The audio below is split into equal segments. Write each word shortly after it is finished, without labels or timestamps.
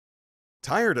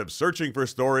Tired of searching for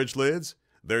storage lids?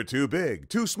 They're too big,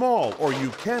 too small, or you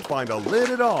can't find a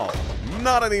lid at all.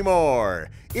 Not anymore!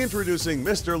 Introducing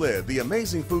Mr. Lid, the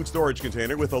amazing food storage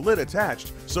container with a lid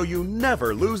attached so you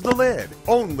never lose the lid.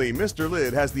 Only Mr.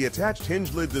 Lid has the attached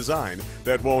hinge lid design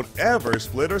that won't ever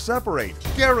split or separate.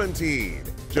 Guaranteed!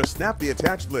 Just snap the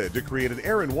attached lid to create an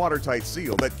air and watertight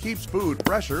seal that keeps food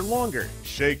fresher longer.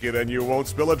 Shake it and you won't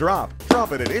spill a drop.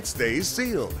 Drop it and it stays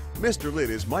sealed. Mr. Lid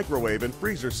is microwave and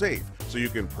freezer safe, so you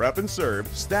can prep and serve,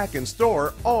 stack and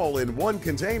store all in one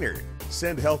container.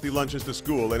 Send healthy lunches to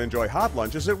school and enjoy hot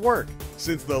lunches at work.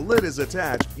 Since the lid is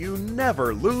attached, you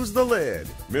never lose the lid.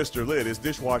 Mr. Lid is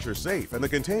dishwasher safe and the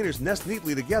containers nest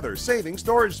neatly together, saving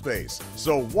storage space.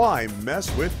 So why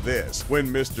mess with this when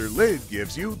Mr. Lid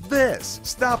gives you this?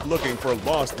 Stop looking for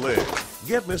lost lids.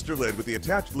 Get Mr. Lid with the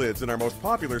attached lids in our most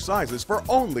popular sizes for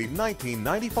only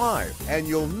 $19.95, and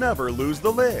you'll never lose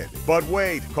the lid. But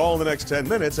wait, call in the next 10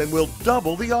 minutes and we'll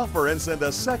double the offer and send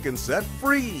a second set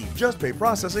free. Just pay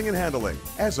processing and handling.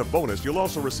 As a bonus, you'll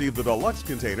also receive the deluxe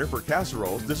container for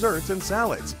casseroles, desserts, and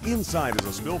salads. Inside is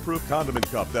a spill-proof condiment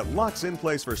cup that locks in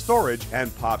place for storage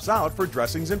and pops out for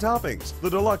dressings and toppings. The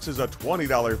deluxe is a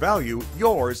 $20 value,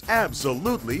 yours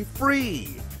absolutely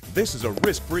free. This is a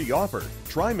risk-free offer.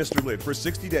 Try Mr. Lid for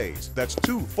 60 days. That's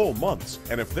 2 full months.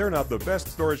 And if they're not the best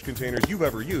storage containers you've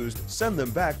ever used, send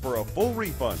them back for a full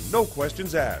refund, no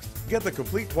questions asked. Get the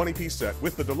complete 20-piece set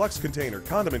with the deluxe container,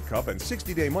 condiment cup, and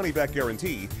 60-day money-back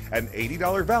guarantee, an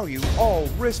 $80 value, all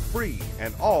risk-free,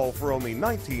 and all for only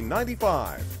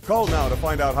 $19.95. Call now to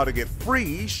find out how to get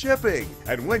free shipping.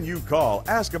 And when you call,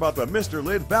 ask about the Mr.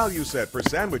 Lid value set for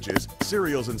sandwiches,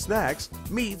 cereals and snacks,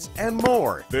 meats, and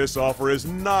more. This offer is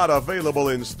not available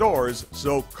in stores,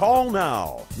 so call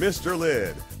now. Mr.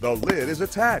 Lid. The lid is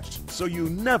attached, so you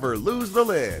never lose the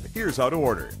lid. Here's how to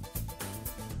order.